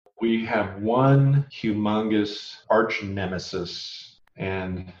We have one humongous arch nemesis,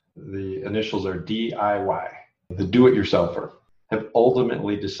 and the initials are DIY. The do-it-yourselfer have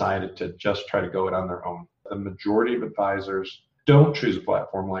ultimately decided to just try to go it on their own. The majority of advisors don't choose a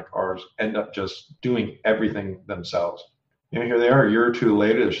platform like ours, end up just doing everything themselves. Here they are a year or two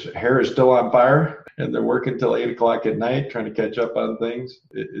later, their hair is still on fire, and they're working till 8 o'clock at night trying to catch up on things.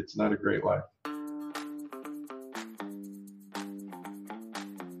 It's not a great life.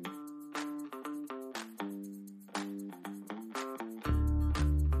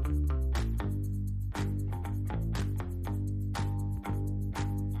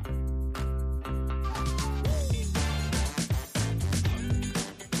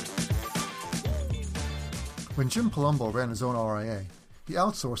 When Jim Palumbo ran his own RIA, he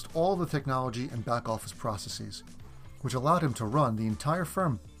outsourced all the technology and back-office processes, which allowed him to run the entire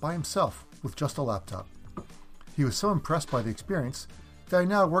firm by himself with just a laptop. He was so impressed by the experience that he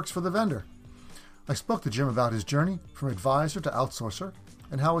now works for the vendor. I spoke to Jim about his journey from advisor to outsourcer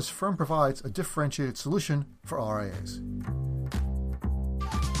and how his firm provides a differentiated solution for RIAs.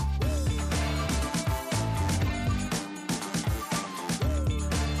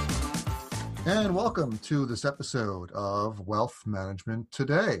 And welcome to this episode of Wealth Management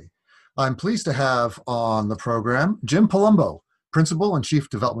Today. I'm pleased to have on the program Jim Palumbo, Principal and Chief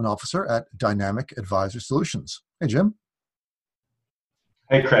Development Officer at Dynamic Advisor Solutions. Hey, Jim.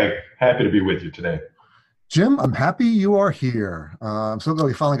 Hey, Craig. Happy to be with you today. Jim, I'm happy you are here. I'm so glad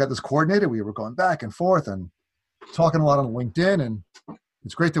we finally got this coordinated. We were going back and forth and talking a lot on LinkedIn, and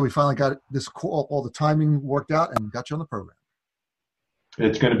it's great that we finally got this call, all the timing worked out and got you on the program.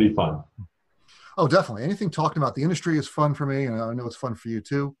 It's going to be fun. Oh, definitely. Anything talking about the industry is fun for me, and I know it's fun for you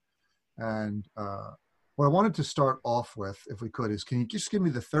too. And what I wanted to start off with, if we could, is can you just give me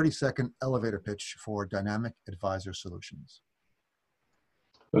the 30-second elevator pitch for Dynamic Advisor Solutions?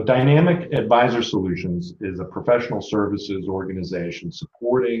 So Dynamic Advisor Solutions is a professional services organization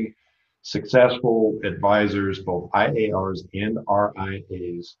supporting successful advisors, both IARs and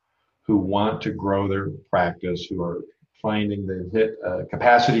RIAs, who want to grow their practice, who are finding they've hit a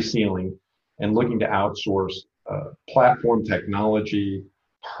capacity ceiling and looking to outsource platform technology,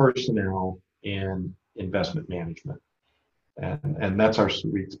 personnel, and investment management. And that's our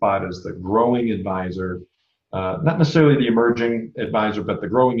sweet spot, as the growing advisor, not necessarily the emerging advisor, but the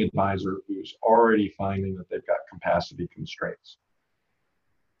growing advisor who's already finding that they've got capacity constraints.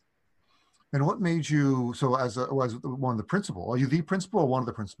 And what made you, so as one of the principal, are you the principal or one of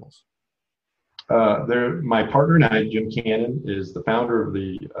the principals? My partner and I, Jim Cannon, is the founder of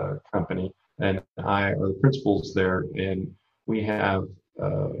the company, and I are the principals there. And we have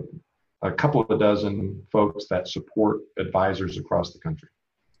a couple of dozen folks that support advisors across the country.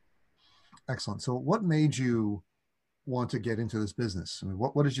 Excellent. So what made you want to get into this business? I mean,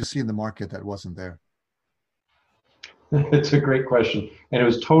 what did you see in the market that wasn't there? It's a great question. And it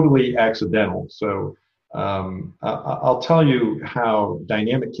was totally accidental. So I'll tell you how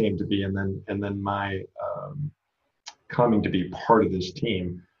Dynamic came to be, and then my coming to be part of this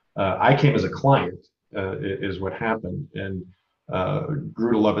team. I came as a client, is what happened, and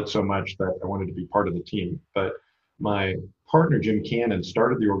grew to love it so much that I wanted to be part of the team. But my partner, Jim Cannon,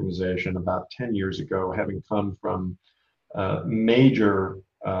 started the organization about 10 years ago, having come from a major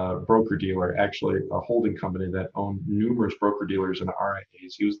broker-dealer, actually a holding company that owned numerous broker-dealers and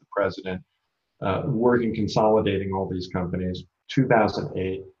RIAs. He was the president, working, consolidating all these companies.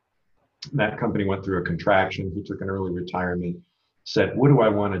 2008, that company went through a contraction. He took an early retirement, said, what do I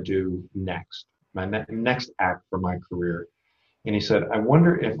want to do next? My next act for my career. And he said, I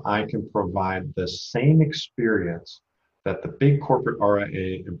wonder if I can provide the same experience that the big corporate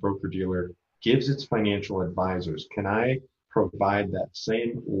RIA and broker-dealer gives its financial advisors. Can I provide that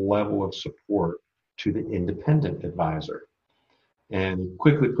same level of support to the independent advisor? And he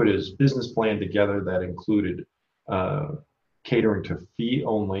quickly put his business plan together that included catering to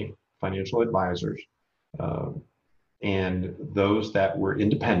fee-only financial advisors and those that were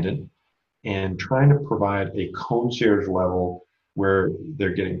independent, and trying to provide a concierge level where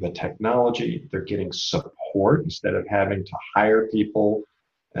they're getting the technology, they're getting support instead of having to hire people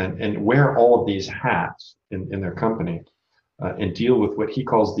and wear all of these hats in their company and deal with what he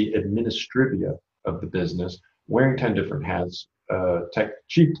calls the administrivia of the business, wearing 10 different hats,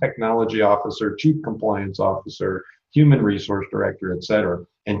 chief technology officer, chief compliance officer, human resource director, et cetera,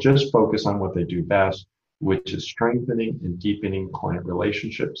 and just focus on what they do best, which is strengthening and deepening client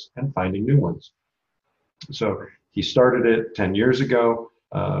relationships and finding new ones. So he started it 10 years ago,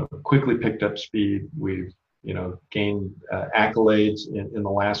 quickly picked up speed. We've gained accolades in the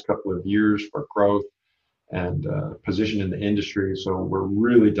last couple of years for growth, and position in the industry. So we're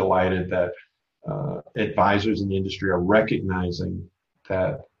really delighted that advisors in the industry are recognizing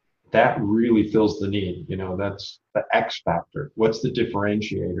that that really fills the need. You know, that's the X factor. What's the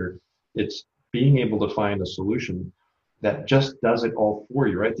differentiator? It's being able to find a solution that just does it all for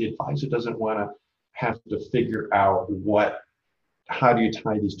you, right? The advisor doesn't want to have to figure out how do you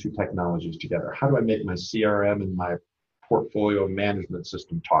tie these two technologies together? How do I make my CRM and my portfolio management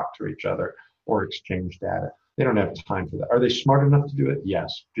system talk to each other or exchange data? They don't have time for that. Are they smart enough to do it?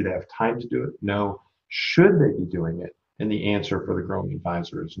 Yes. Do they have time to do it? No. Should they be doing it? And the answer for the growing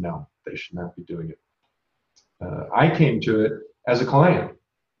advisor is no, they should not be doing it. I came to it as a client.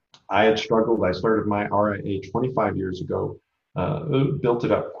 I had struggled. I started my RIA 25 years ago, built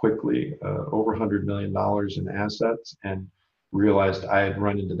it up quickly, over $100 million in assets, and realized I had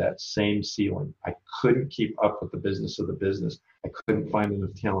run into that same ceiling. I couldn't keep up with the business of the business. I couldn't find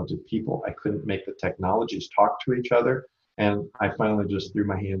enough talented people. I couldn't make the technologies talk to each other. And I finally just threw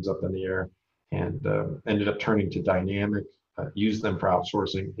my hands up in the air and ended up turning to Dynamic, used them for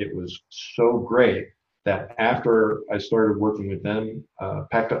outsourcing. It was so great that after I started working with them,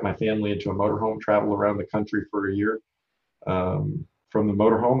 packed up my family into a motorhome, traveled around the country for a year from the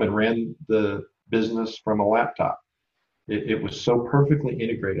motorhome, and ran the business from a laptop. It was so perfectly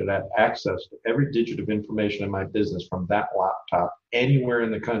integrated. I had access to every digit of information in my business from that laptop anywhere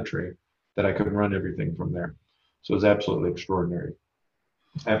in the country that I could run everything from there. So it was absolutely extraordinary.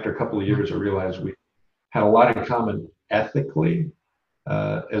 After a couple of years, I realized we had a lot in common ethically,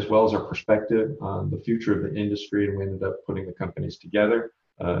 as well as our perspective on the future of the industry, and we ended up putting the companies together.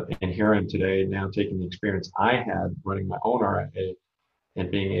 And here I am today, now taking the experience I had running my own RIA and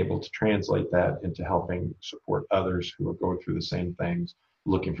being able to translate that into helping support others who are going through the same things,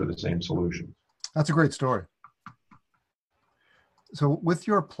 looking for the same solutions. That's a great story. So with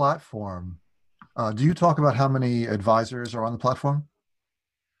your platform, do you talk about how many advisors are on the platform?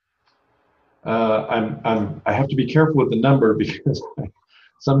 I have to be careful with the number because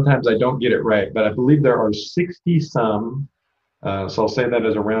sometimes I don't get it right, but I believe there are 60 some, so I'll say that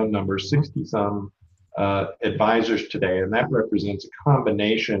as a round number, 60 some advisors today, and that represents a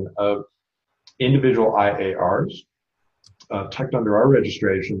combination of individual IARs tucked under our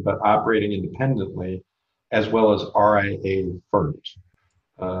registration, but operating independently, as well as RIA firms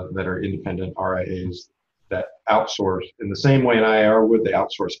that are independent RIAs that outsource in the same way an IAR would. They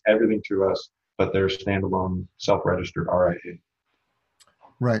outsource everything to us, but they're standalone, self-registered RIA.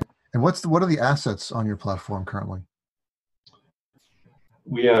 Right. And what are the assets on your platform currently?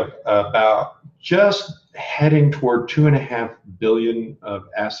 We have about just heading toward 2.5 billion of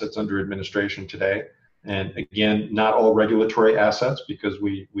assets under administration today. And again, not all regulatory assets, because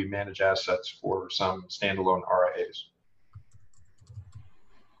we manage assets for some standalone RIAs.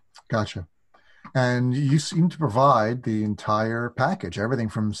 Gotcha. And you seem to provide the entire package, everything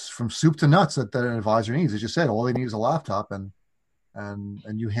from soup to nuts that an advisor needs. As you said, all they need is a laptop, and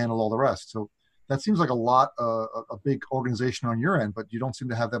you handle all the rest. So that seems like a big organization on your end, but you don't seem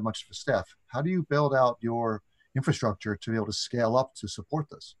to have that much of a staff. How do you build out your infrastructure to be able to scale up to support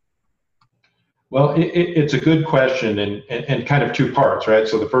this? Well, it's a good question, and kind of two parts, right?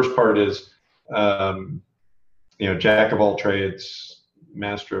 So the first part is, jack of all trades,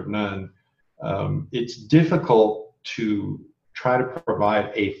 master of none. It's difficult to try to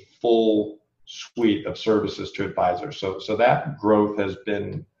provide a full suite of services to advisors. So that growth has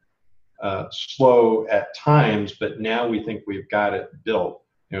been slow at times, but now we think we've got it built.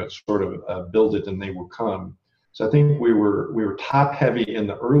 It's sort of build it and they will come. So I think we were top heavy in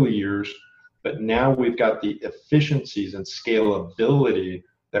the early years, but now we've got the efficiencies and scalability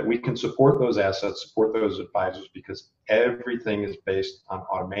that we can support those assets, support those advisors, because everything is based on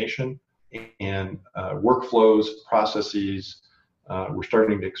automation and workflows, processes. We're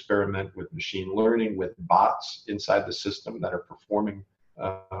starting to experiment with machine learning, with bots inside the system that are performing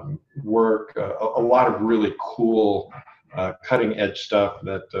work. A lot of really cool, cutting edge stuff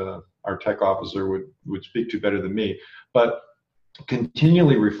that our tech officer would speak to better than me. But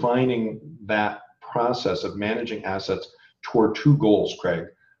continually refining that process of managing assets toward two goals, Craig.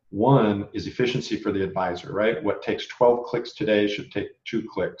 One is efficiency for the advisor, right? What takes 12 clicks today should take 2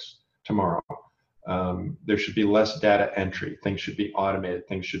 clicks tomorrow. There should be less data entry. Things should be automated.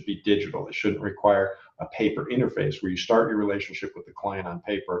 Things should be digital. It shouldn't require a paper interface where you start your relationship with the client on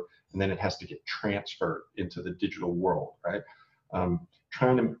paper and then it has to get transferred into the digital world, right?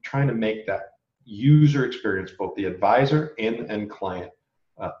 Trying to make that user experience, both the advisor and the end client,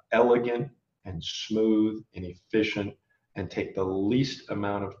 elegant and smooth and efficient, and take the least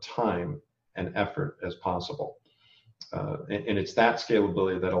amount of time and effort as possible. And it's that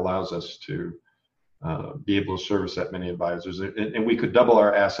scalability that allows us to be able to service that many advisors. And we could double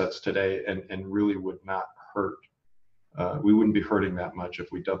our assets today and really would not hurt. We wouldn't be hurting that much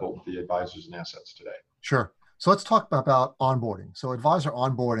if we doubled the advisors and assets today. Sure. So let's talk about onboarding. So advisor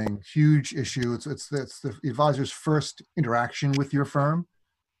onboarding, huge issue. It's the advisor's first interaction with your firm.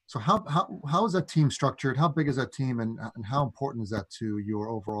 So how is that team structured? How big is that team, and how important is that to your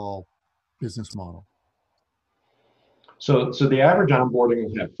overall business model? So the average onboarding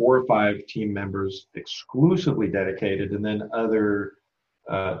will have 4 or 5 team members exclusively dedicated, and then other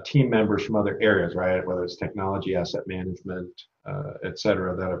team members from other areas, right? Whether it's technology, asset management, et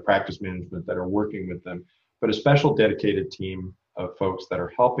cetera, that are practice management that are working with them, but a special dedicated team of folks that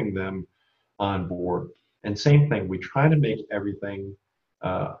are helping them on board. And same thing, we try to make everything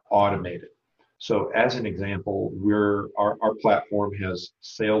automated. So as an example, our platform has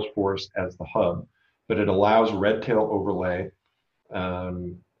Salesforce as the hub, but it allows Redtail overlay.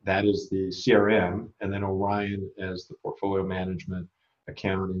 That is the CRM, and then Orion as the portfolio management,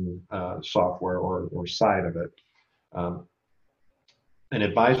 accounting software or side of it. An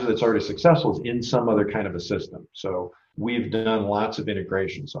advisor that's already successful is in some other kind of a system. So we've done lots of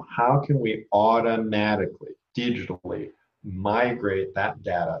integration. So how can we automatically, digitally migrate that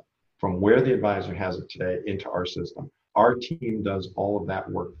data from where the advisor has it today into our system? Our team does all of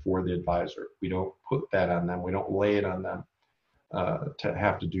that work for the advisor. We don't put that on them. We don't lay it on them to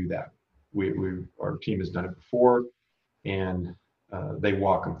have to do that. Our team has done it before, and they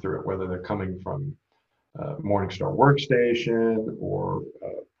walk them through it, whether they're coming from Morningstar Workstation or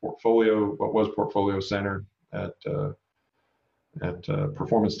Portfolio Center at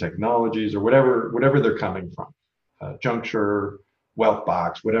Performance Technologies, or whatever they're coming from, Juncture,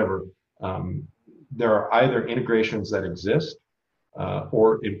 Wealthbox, whatever. There are either integrations that exist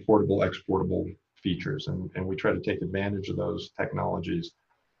or importable, exportable features, and we try to take advantage of those technologies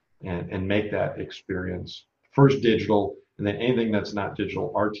and make that experience first digital, and then anything that's not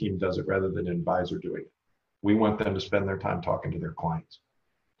digital, our team does it rather than an advisor doing it. We want them to spend their time talking to their clients.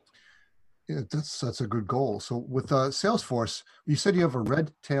 Yeah, that's a good goal. So with Salesforce, you said you have a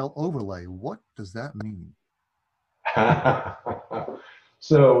Redtail overlay. What does that mean?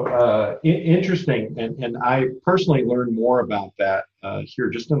 So interesting, and I personally learned more about that here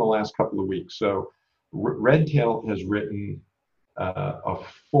just in the last couple of weeks. So Redtail has written a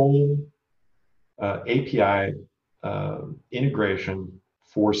full API integration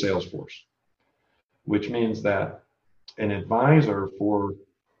for Salesforce, which means that an advisor for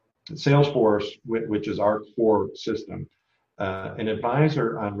Salesforce, which is our core system, an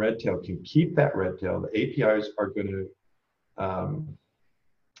advisor on Redtail can keep that Redtail. The APIs are going to,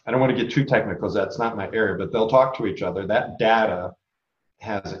 I don't want to get too technical because that's not my area, but they'll talk to each other. That data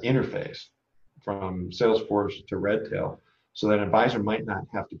has an interface from Salesforce to Redtail, so that an advisor might not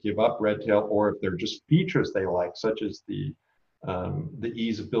have to give up Redtail, or if there are just features they like, such as the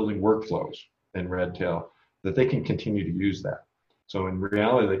ease of building workflows in Redtail, that they can continue to use that. So in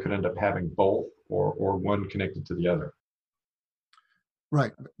reality, they could end up having both or one connected to the other.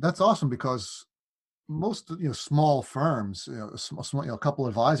 Right. That's awesome, because most small firms, a couple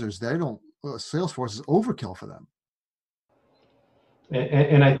advisors, they don't. Salesforce is overkill for them.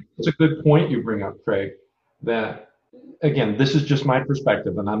 And I think it's a good point you bring up, Craig. That again, this is just my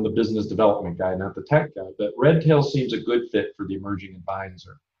perspective, and I'm the business development guy, not the tech guy. But Redtail seems a good fit for the emerging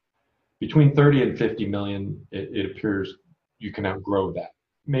advisor. Between 30 and 50 million, it appears you can outgrow that.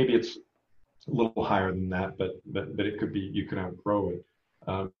 Maybe it's a little higher than that, but it could be you can outgrow it.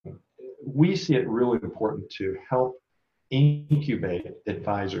 We see it really important to help incubate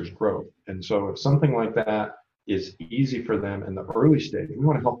advisors' growth. And so if something like that is easy for them in the early stage, we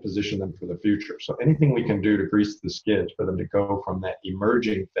want to help position them for the future. So anything we can do to grease the skids for them to go from that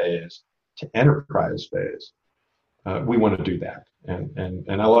emerging phase to enterprise phase, we want to do that. And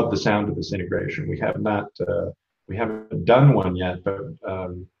I love the sound of this integration. We haven't done one yet, but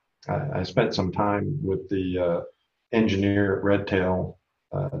I spent some time with the engineer at Redtail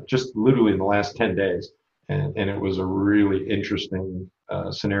just literally in the last 10 days. And it was a really interesting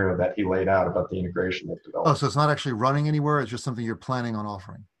scenario that he laid out about the integration they've developed. Oh, so it's not actually running anywhere. It's just something you're planning on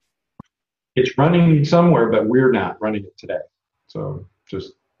offering. It's running somewhere, but we're not running it today. So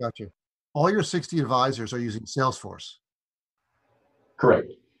just. Gotcha. All your 60 advisors are using Salesforce.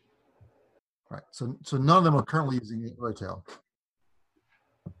 Correct. Right. So none of them are currently using Redtail.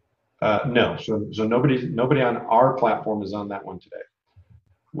 No. So nobody on our platform is on that one today.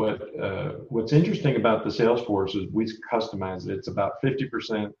 What's interesting about the Salesforce is we customize it. It's about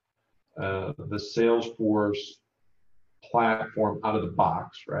 50% the Salesforce platform out of the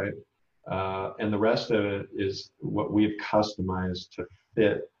box, right? And the rest of it is what we've customized to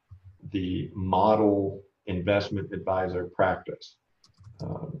fit the model investment advisor practice.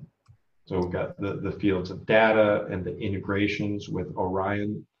 So we've got the fields of data and the integrations with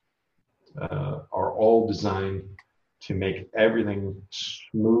Orion are all designed to make everything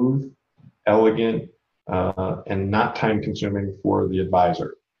smooth, elegant, and not time consuming for the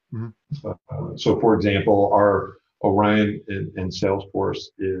advisor. Mm-hmm. So for example, our Orion and Salesforce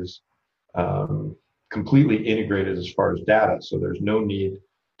is completely integrated as far as data. So there's no need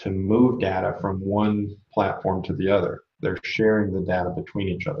to move data from one platform to the other. They're sharing the data between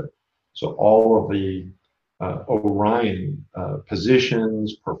each other. So all of the Orion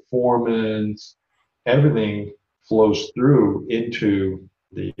positions, performance, everything flows through into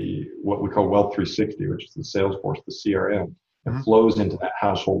the what we call Wealth 360, which is the Salesforce, the CRM, and flows into that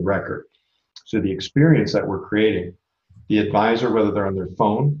household record. So the experience that we're creating, the advisor, whether they're on their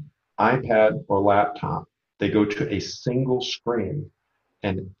phone, iPad, or laptop, they go to a single screen,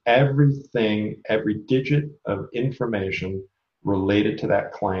 and everything, every digit of information related to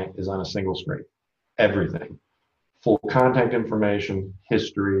that client is on a single screen. Everything. Full contact information,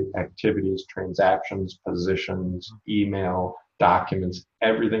 history, activities, transactions, positions, email, documents,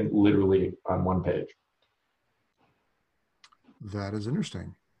 everything literally on one page. That is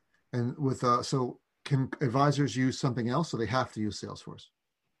interesting. And with so can advisors use something else, or they have to use Salesforce?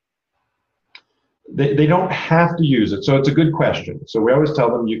 They don't have to use it. So it's a good question. So we always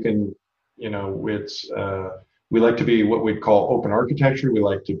tell them you can, it's we like to be what we'd call open architecture. We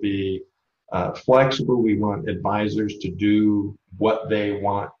like to be flexible. We want advisors to do what they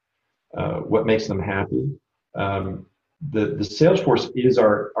want, what makes them happy. The Salesforce is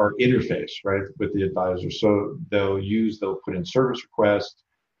our interface, right, with the advisor. So they'll put in service requests,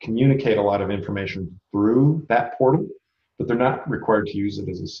 communicate a lot of information through that portal, but they're not required to use it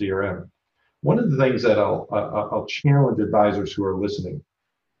as a CRM. One of the things that I'll challenge advisors who are listening,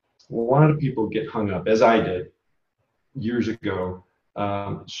 a lot of people get hung up, as I did years ago,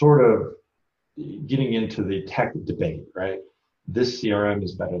 sort of getting into the tech debate, right? This CRM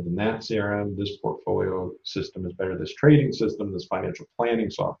is better than that CRM. This portfolio system is better than this trading system, this financial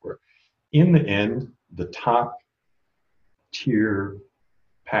planning software. In the end, the top tier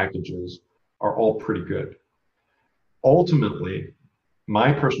packages are all pretty good. Ultimately,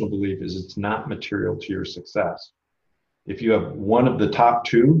 my personal belief is it's not material to your success. If you have one of the top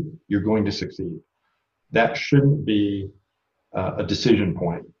two, you're going to succeed. That shouldn't be a decision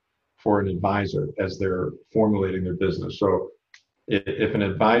point for an advisor as they're formulating their business. So if an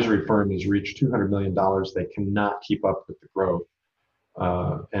advisory firm has reached $200 million, they cannot keep up with the growth,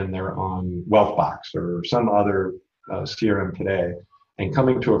 and they're on Wealthbox or some other CRM today. And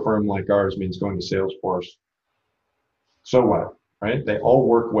coming to a firm like ours means going to Salesforce. So what, right? They all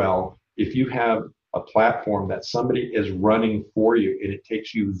work well. If you have a platform that somebody is running for you and it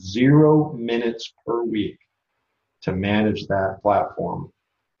takes you 0 minutes per week to manage that platform,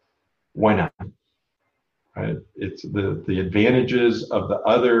 why not? Right? It's the advantages of the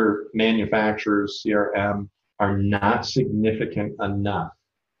other manufacturers' CRM are not significant enough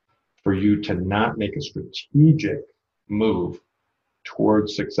for you to not make a strategic move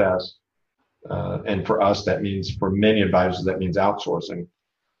towards success. And for us, that means, for many advisors, that means outsourcing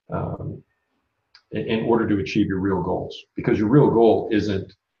in order to achieve your real goals. Because your real goal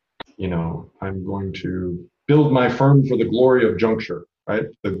isn't, I'm going to build my firm for the glory of juncture, right?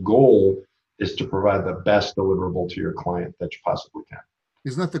 The goal is to provide the best deliverable to your client that you possibly can.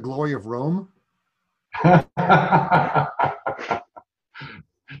 Isn't that the glory of Rome?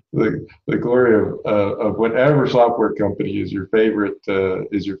 the glory of whatever software company is your favorite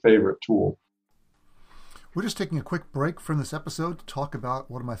tool. We're just taking a quick break from this episode to talk about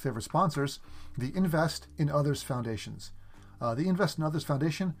one of my favorite sponsors, the Invest in Others Foundations. The Invest in Others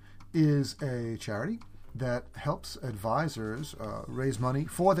Foundation is a charity that helps advisors raise money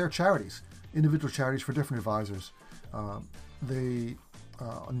for their charities, individual charities for different advisors. They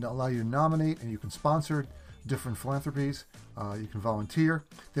allow you to nominate, and you can sponsor different philanthropies. You can volunteer.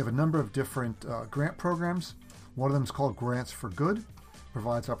 They have a number of different grant programs. One of them is called Grants for Good.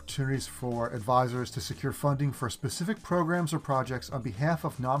 Provides opportunities for advisors to secure funding for specific programs or projects on behalf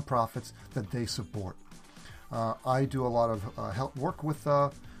of nonprofits that they support. I do a lot of help work with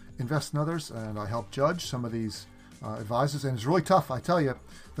Invest in Others, and I help judge some of these advisors, and it's really tough. I tell you,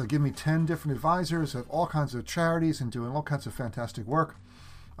 they'll give me 10 different advisors of all kinds of charities and doing all kinds of fantastic work.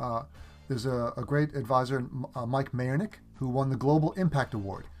 There's a great advisor, Mike Mayernick, who won the Global Impact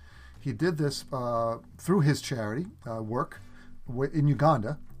Award. He did this through his charity work in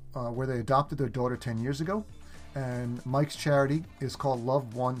Uganda, where they adopted their daughter 10 years ago. And Mike's charity is called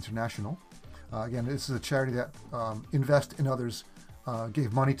Love One International. Again, this is a charity that Invest in Others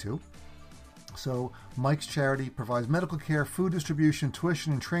gave money to. So Mike's charity provides medical care, food distribution,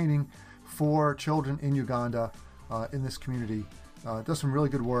 tuition, and training for children in Uganda, in this community. Does some really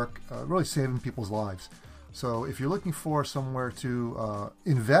good work, really saving people's lives. So if you're looking for somewhere to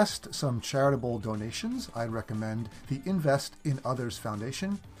invest some charitable donations, I'd recommend the Invest in Others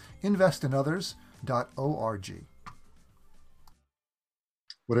Foundation, investinothers.org.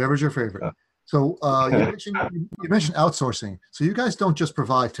 Whatever's your favorite. So you mentioned outsourcing. So you guys don't just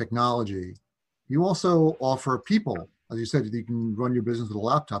provide technology. You also offer people. As you said, you can run your business with a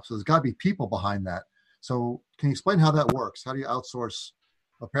laptop. So there's got to be people behind that. So can you explain how that works? How do you outsource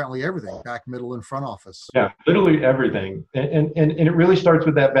apparently everything, back, middle, and front office? Yeah, literally everything. And it really starts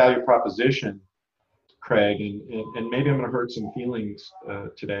with that value proposition, Craig. And maybe I'm going to hurt some feelings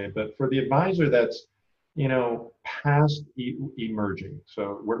today, but for the advisor that's, past emerging.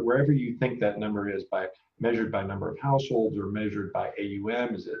 So wherever you think that number is, measured by number of households or measured by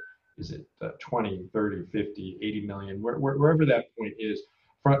AUM, is it 20, 30, 50, 80 million, wherever that point is.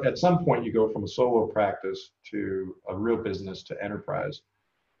 At some point, you go from a solo practice to a real business to enterprise.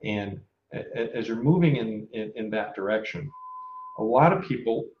 And as you're moving in that direction, a lot of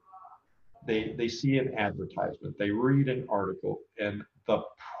people, they see an advertisement, they read an article, and the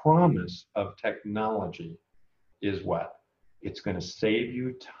promise of technology is what? It's going to save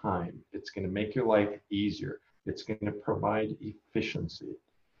you time. It's going to make your life easier. It's going to provide efficiency.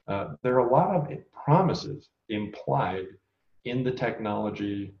 There are a lot of promises implied in the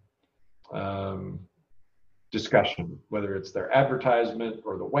technology discussion, whether it's their advertisement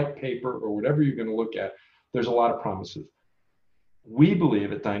or the white paper or whatever you're going to look at. There's a lot of promises. We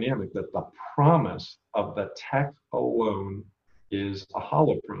believe at Dynamic that the promise of the tech alone is a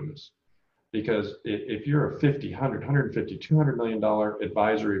hollow promise, because if you're a $50, $100, $150, $200 million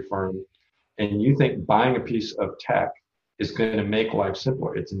advisory firm and you think buying a piece of tech is going to make life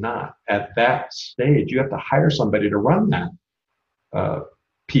simpler, it's not. At that stage, you have to hire somebody to run that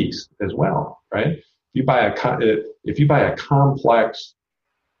piece as well, right? If you buy a complex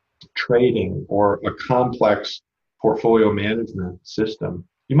trading or a complex portfolio management system,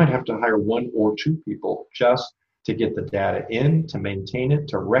 you might have to hire one or two people just to get the data in, to maintain it,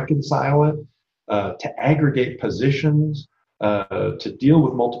 to reconcile it, to aggregate positions, to deal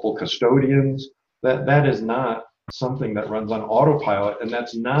with multiple custodians. That is not something that runs on autopilot, and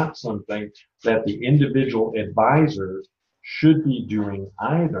that's not something that the individual advisor should be doing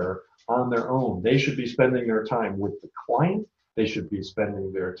either on their own. They should be spending their time with the client. They should be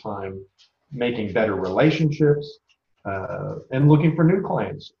spending their time making better relationships, and looking for new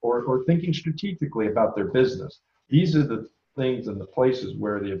clients, or thinking strategically about their business. These are the things and the places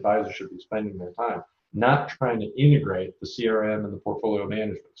where the advisor should be spending their time, not trying to integrate the CRM and the portfolio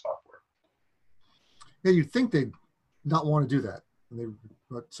management software. Yeah, you'd think they'd not want to do that,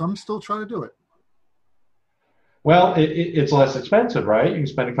 but some still try to do it. Well, it's less expensive, right? You can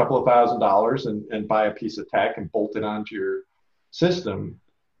spend a couple of $1,000s and buy a piece of tech and bolt it onto your system,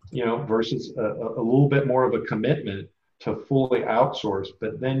 versus a little bit more of a commitment to fully outsource,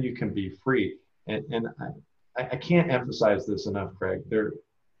 but then you can be free. And I can't emphasize this enough, Craig.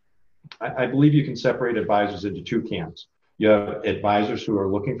 I believe you can separate advisors into two camps. You have advisors who are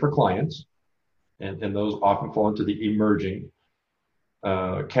looking for clients, and those often fall into the emerging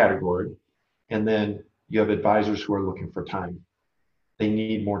category. And then you have advisors who are looking for time. They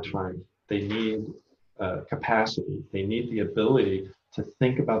need more time. They need capacity. They need the ability to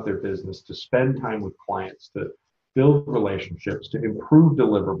think about their business, to spend time with clients, to build relationships, to improve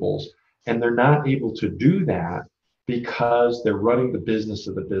deliverables. And they're not able to do that because they're running the business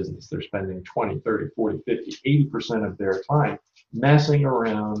of the business. They're spending 20, 30, 40, 50, 80% of their time messing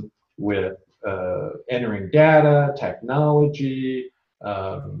around with entering data, technology,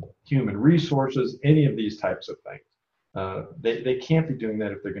 human resources, any of these types of things. They can't be doing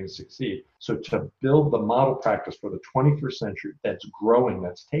that if they're going to succeed. So to build the model practice for the 21st century that's growing,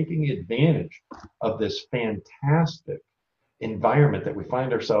 that's taking advantage of this fantastic environment that we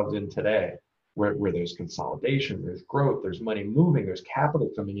find ourselves in today, where there's consolidation, there's growth, there's money moving, there's capital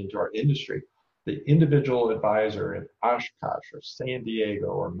coming into our industry. The individual advisor in Oshkosh or San Diego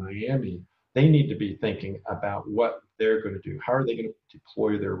or Miami, they need to be thinking about what they're going to do. How are they going to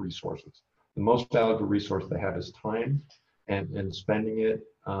deploy their resources? The most valuable resource they have is time, and spending it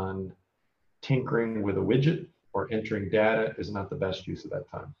on tinkering with a widget or entering data is not the best use of that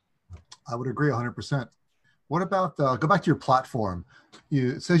time. I would agree 100%. What about, go back to your platform.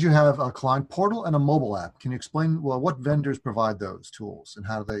 It says you have a client portal and a mobile app. Can you explain, what vendors provide those tools and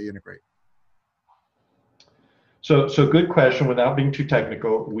how do they integrate? So good question. Without being too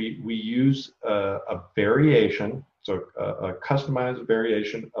technical, we use a variation So a customized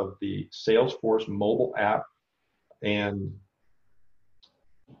variation of the Salesforce mobile app. And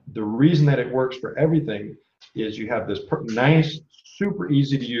the reason that it works for everything is you have this nice, super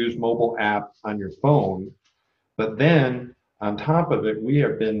easy to use mobile app on your phone. But then on top of it, we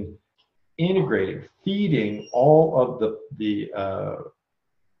have been integrating, feeding all of the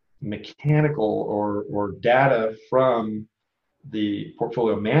mechanical or data from the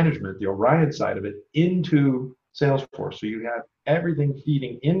portfolio management, the Orion side of it, into Salesforce. So you have everything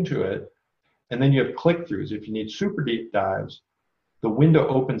feeding into it, and then you have click-throughs. If you need super deep dives, the window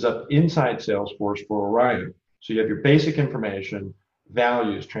opens up inside Salesforce for Orion. So you have your basic information,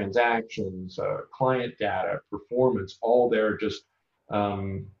 values, transactions, client data, performance, all there, just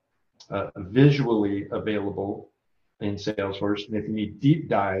visually available in Salesforce. And if you need deep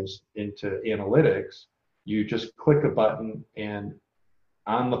dives into analytics, you just click a button, and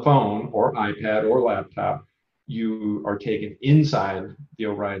on the phone or iPad or laptop, you are taken inside the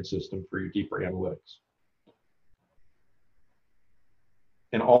Orion system for your deeper analytics.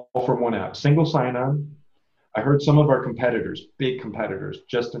 And all from one app. Single sign-on. I heard some of our competitors, big competitors,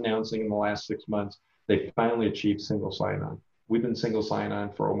 just announcing in the last 6 months, they finally achieved single sign-on. We've been single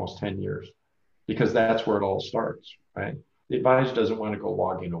sign-on for almost 10 years because that's where it all starts, right? The advisor doesn't want to go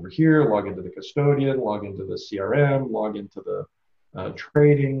log in over here, log into the custodian, log into the CRM, log into the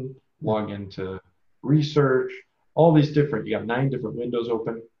trading, log into research, all these different, you have 9 different windows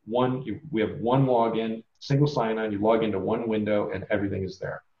open. We have one login, single sign-on, you log into one window and everything is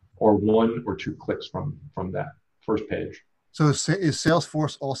there, or 1 or 2 clicks from that first page. So is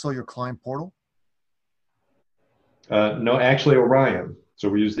Salesforce also your client portal? No, actually Orion. So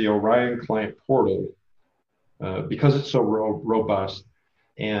we use the Orion client portal because it's so robust,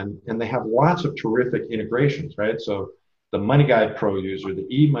 and they have lots of terrific integrations, right? So the MoneyGuide Pro user, the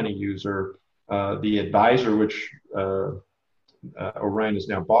eMoney user, the advisor, which Orion has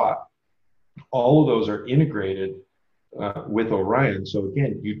now bought, all of those are integrated with Orion. So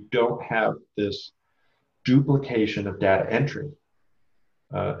again, you don't have this duplication of data entry.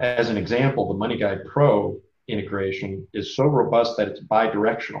 As an example, the MoneyGuide Pro integration is so robust that it's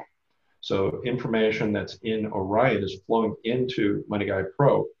bi-directional. So information that's in Orion is flowing into MoneyGuide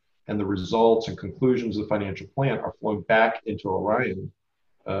Pro, and the results and conclusions of the financial plan are flowing back into Orion,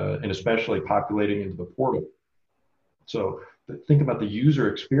 and especially populating into the portal. So think about the user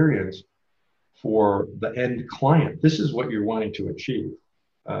experience for the end client. This is what you're wanting to achieve.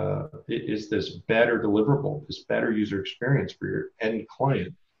 Is this better deliverable, this better user experience for your end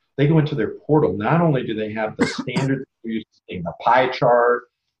client. They go into their portal. Not only do they have the standard, the pie chart,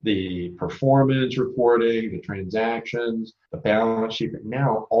 the performance reporting, the transactions, the balance sheet, but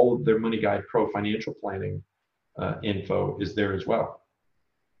now all of their MoneyGuide Pro financial planning info is there as well.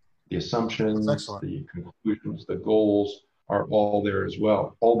 The assumptions, the conclusions, the goals are all there as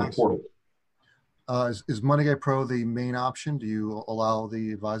well, all in the portal. Is MoneyGuide Pro the main option? Do you allow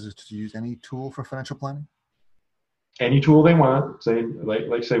the advisors to use any tool for financial planning? Any tool they want.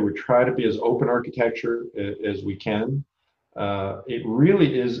 Like say, we try to be as open architecture as we can. It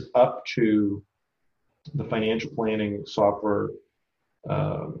really is up to the financial planning software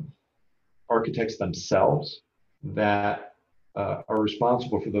architects themselves that are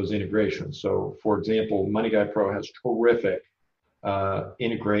responsible for those integrations. So, for example, MoneyGuide Pro has terrific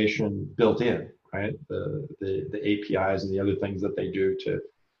integration built in, right? The APIs and the other things that they do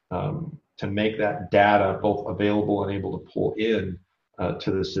to make that data both available and able to pull in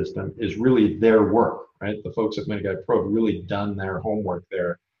to the system is really their work, right? The folks at MoneyGuide Pro have really done their homework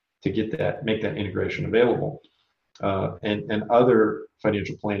there to make that integration available. And other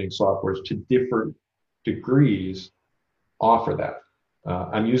financial planning softwares to different degrees offer that.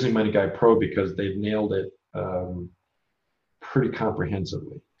 I'm using MoneyGuide Pro because they've nailed it pretty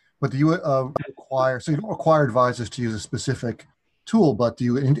comprehensively. But do you require, so you don't require advisors to use a specific tool, but do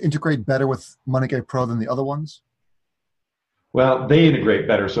you integrate better with MoneyGuide Pro than the other ones? Well, they integrate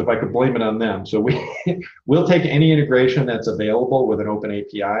better, so if I could blame it on them. So we'll take any integration that's available with an open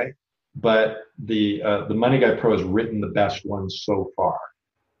API, but the MoneyGuide Pro has written the best ones so far.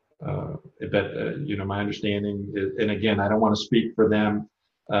 My understanding is, and again, I don't want to speak for them.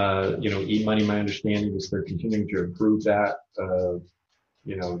 eMoney, my understanding is they're continuing to improve that.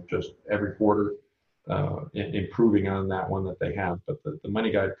 Just every quarter, improving on that one that they have. But the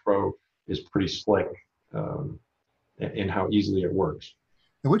MoneyGuide Pro is pretty slick in how easily it works.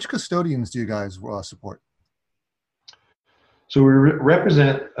 And which custodians do you guys support? So we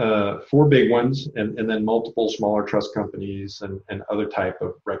represent 4 big ones and then multiple smaller trust companies and other type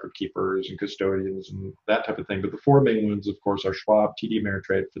of record keepers and custodians and that type of thing. But the 4 main ones, of course, are Schwab, TD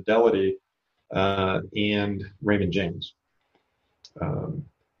Ameritrade, Fidelity, and Raymond James.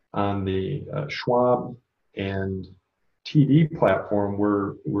 On the Schwab and TD platform,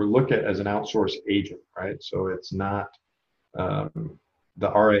 we're looked at as an outsourced agent, right? So it's not,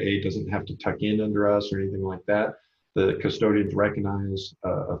 the RIA doesn't have to tuck in under us or anything like that. The custodians recognize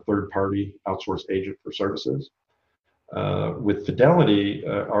a third-party outsourced agent for services. With Fidelity,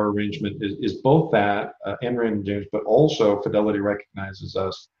 our arrangement is both that and Raymond James, but also Fidelity recognizes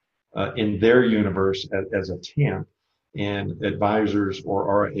us in their universe as a TAMP, and advisors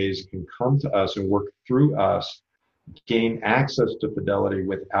or RIAs can come to us and work through us, gain access to Fidelity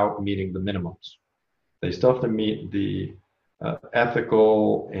without meeting the minimums. They still have to meet the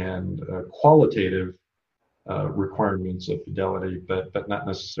ethical and qualitative requirements of Fidelity, but not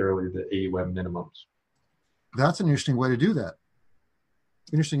necessarily the AUM minimums. That's an interesting way to do that.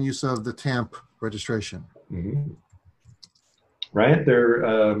 Interesting use of the TAMP registration. Mm-hmm. Right there,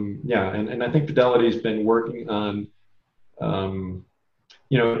 and I think Fidelity's been working on,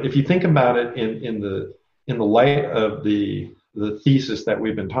 if you think about it in the light of the thesis that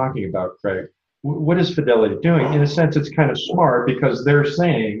we've been talking about, Craig, what is Fidelity doing? In a sense, it's kind of smart because they're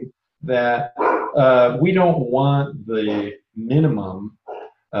saying that we don't want the minimum.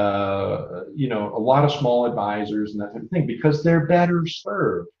 A lot of small advisors and that type of thing, because they're better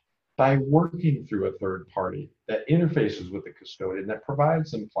served by working through a third party that interfaces with the custodian, that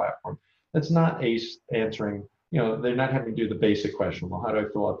provides them platform. That's not answering, they're not having to do the basic question, well, how do I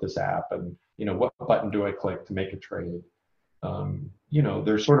fill out this app? And, what button do I click to make a trade?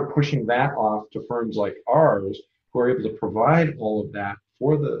 They're sort of pushing that off to firms like ours who are able to provide all of that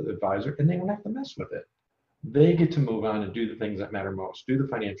for the advisor, and they don't have to mess with it. They get to move on and do the things that matter most, do the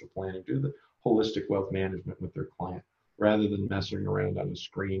financial planning, do the holistic wealth management with their client, rather than messing around on the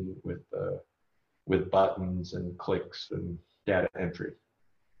screen with buttons and clicks and data entry.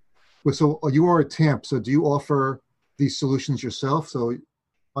 So you are a TAMP. So do you offer these solutions yourself? So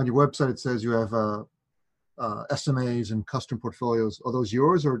on your website, it says you have SMAs and custom portfolios. Are those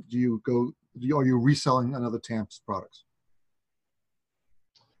yours, or are you reselling another TAMP's products?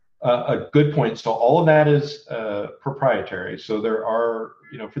 A good point. So all of that is proprietary. So there are,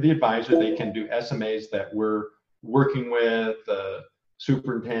 for the advisor, they can do SMAs that we're working with,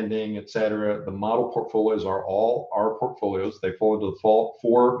 superintending, et cetera. The model portfolios are all our portfolios. They fall into the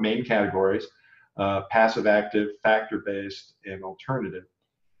four main categories: passive, active, factor-based, and alternative.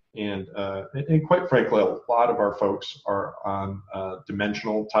 And quite frankly, a lot of our folks are on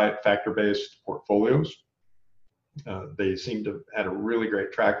dimensional type factor-based portfolios. They seem to have had a really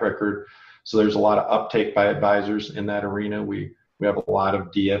great track record. So there's a lot of uptake by advisors in that arena. We have a lot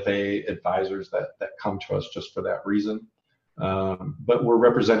of DFA advisors that come to us just for that reason. But we're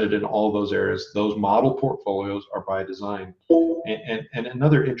represented in all those areas. Those model portfolios are by design. And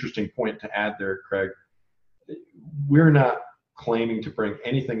another interesting point to add there, Craig, we're not claiming to bring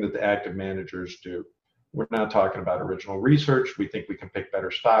anything that the active managers do. We're not talking about original research. We think we can pick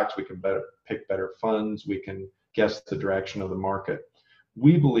better stocks. We can pick better funds. We can guess the direction of the market.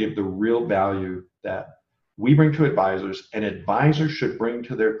 We believe the real value that we bring to advisors and advisors should bring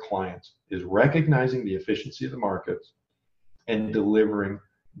to their clients is recognizing the efficiency of the markets and delivering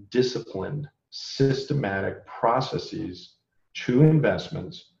disciplined, systematic processes to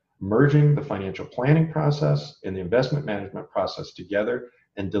investments, merging the financial planning process and the investment management process together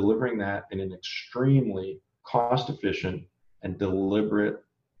and delivering that in an extremely cost-efficient and deliberate,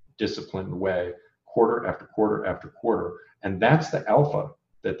 disciplined way, quarter after quarter after quarter. And that's the alpha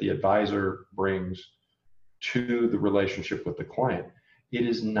that the advisor brings to the relationship with the client. It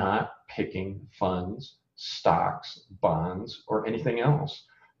is not picking funds, stocks, bonds, or anything else.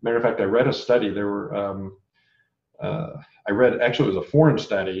 Matter of fact, I read a study. Actually, it was a foreign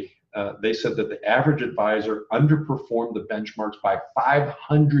study. They said that the average advisor underperformed the benchmarks by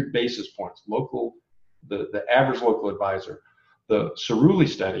 500 basis points. The average local advisor. The Cerulli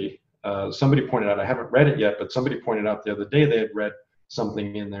study, somebody pointed out, I haven't read it yet, but somebody pointed out the other day they had read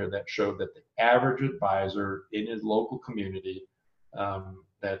something in there that showed that the average advisor in his local community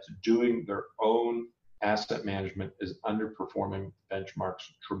that's doing their own asset management is underperforming benchmarks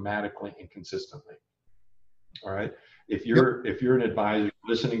dramatically and consistently. All right. If you're an advisor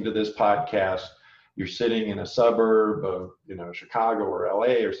listening to this podcast, you're sitting in a suburb of Chicago or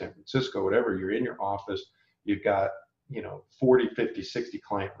LA or San Francisco, whatever, you're in your office, you've got 40, 50, 60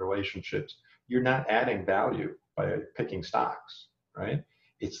 client relationships. You're not adding value by picking stocks, right?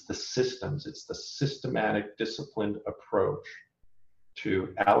 It's the systems, it's the systematic, disciplined approach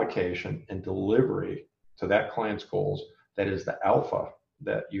to allocation and delivery to that client's goals that is the alpha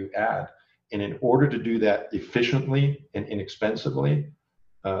that you add. And in order to do that efficiently and inexpensively,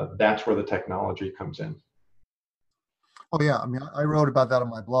 that's where the technology comes in. Oh yeah, I mean, I wrote about that on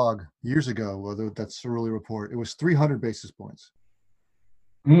my blog years ago. That's early report. It was 300 basis points,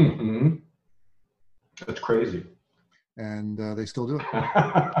 Hmm. That's crazy. and they still do it.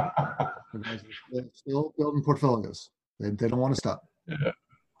 The guys are still building portfolios. They don't want to stop. Yeah.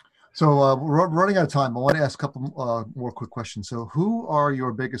 So we're running out of time. I want to ask a couple more quick questions. So who are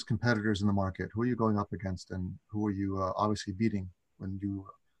your biggest competitors in the market? Who are you going up against, and who are you obviously beating when you?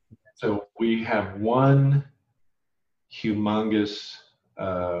 So we have one humongous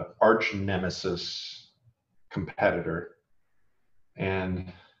arch nemesis competitor,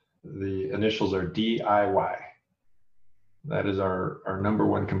 and the initials are DIY. That is our number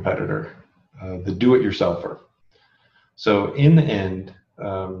one competitor, the do-it-yourselfer. So in the end,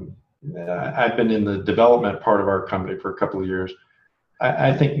 I've been in the development part of our company for a couple of years.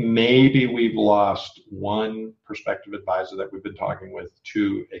 I think maybe we've lost one prospective advisor that we've been talking with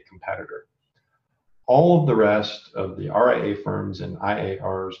to a competitor. All of the rest of the RIA firms and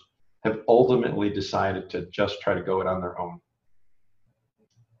IARs have ultimately decided to just try to go it on their own.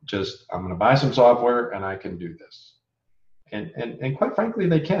 Just, I'm going to buy some software and I can do this. And quite frankly,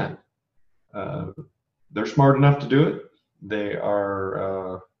 they can. They're smart enough to do it. They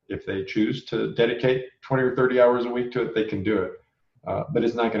are, if they choose to dedicate 20 or 30 hours a week to it, they can do it. But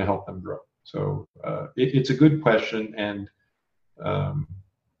it's not going to help them grow. So it's a good question. And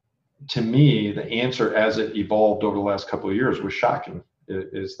to me, the answer as it evolved over the last couple of years was shocking,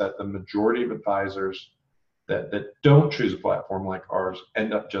 is that the majority of advisors that don't choose a platform like ours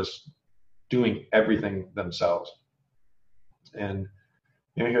end up just doing everything themselves. And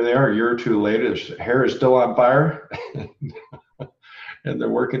here they are a year or two later, their hair is still on fire and they're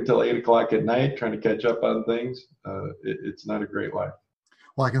working till 8 o'clock at night trying to catch up on things. It's not a great life.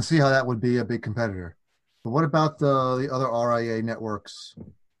 Well, I can see how that would be a big competitor. But what about the other RIA networks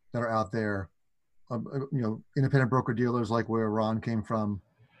that are out there? Independent broker dealers like where Ron came from.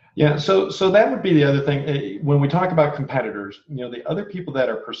 Yeah, so that would be the other thing. When we talk about competitors, the other people that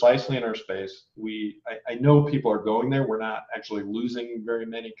are precisely in our space, I know people are going there. We're not actually losing very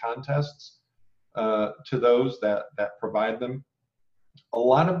many contests to those that provide them. A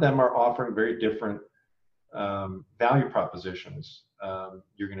lot of them are offering very different value propositions.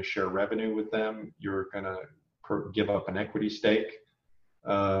 You're going to share revenue with them. You're going to give up an equity stake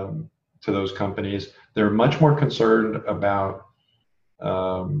to those companies. They're much more concerned about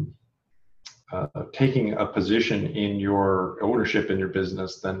taking a position in your ownership in your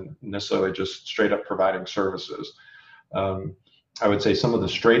business than necessarily just straight up providing services. I would say some of the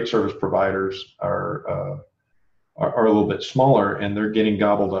straight service providers are a little bit smaller, and they're getting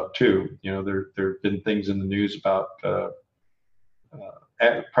gobbled up too. There have been things in the news about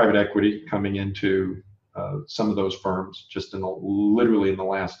private equity coming into some of those firms just literally in the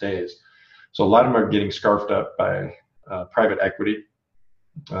last days. So a lot of them are getting scarfed up by private equity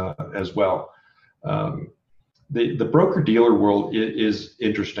as well. The broker dealer world is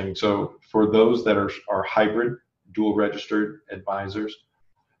interesting. So for those that are hybrid, dual registered advisors,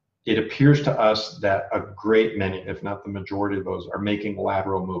 it appears to us that a great many, if not the majority of those, are making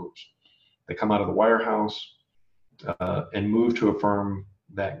lateral moves. They come out of the wirehouse and move to a firm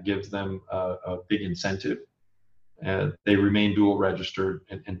that gives them a big incentive. They remain dual registered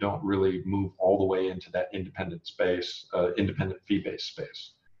and don't really move all the way into that independent space, independent fee-based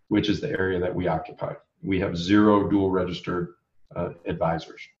space, which is the area that we occupy. We have 0 dual registered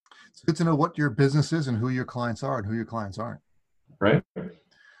advisors. It's good to know what your business is and who your clients are and who your clients aren't. Right.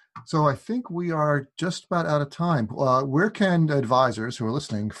 So I think we are just about out of time. Where can advisors who are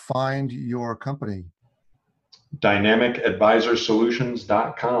listening find your company?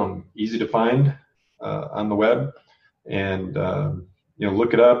 DynamicAdvisorSolutions.com. Easy to find on the web. And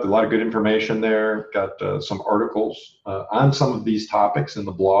look it up. A lot of good information there. Got some articles on some of these topics in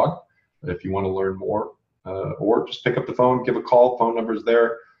the blog if you want to learn more, or just pick up the phone, give a call. Phone number's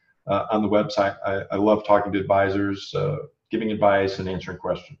there on the website. I love talking to advisors, giving advice and answering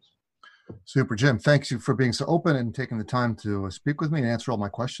questions. Super, Jim. Thanks you for being so open and taking the time to speak with me and answer all my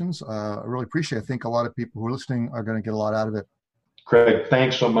questions. I really appreciate it. I think a lot of people who are listening are going to get a lot out of it. Craig,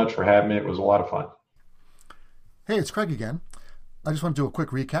 thanks so much for having me. It was a lot of fun. Hey, it's Craig again. I just want to do a quick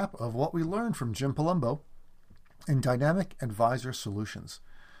recap of what we learned from Jim Palumbo in Dynamic Advisor Solutions.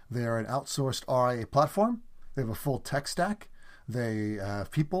 They are an outsourced RIA platform. They have a full tech stack. They have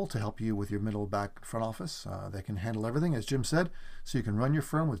people to help you with your middle, back, front office. They can handle everything, as Jim said, so you can run your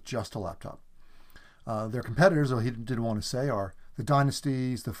firm with just a laptop. Their competitors, though he didn't want to say, are the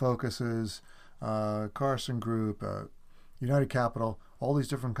Dynasties, the Focuses, Carson Group, United Capital, all these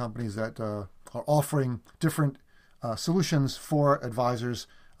different companies that are offering different solutions for advisors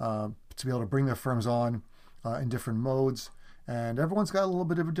to be able to bring their firms on in different modes. And everyone's got a little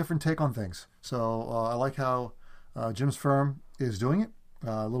bit of a different take on things. So I like how Jim's firm is doing it,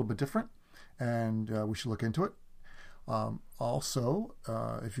 a little bit different, and we should look into it. Also,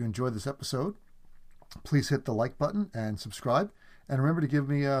 if you enjoyed this episode, please hit the like button and subscribe. And remember to give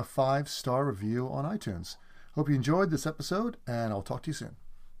me a 5-star review on iTunes. Hope you enjoyed this episode, and I'll talk to you soon.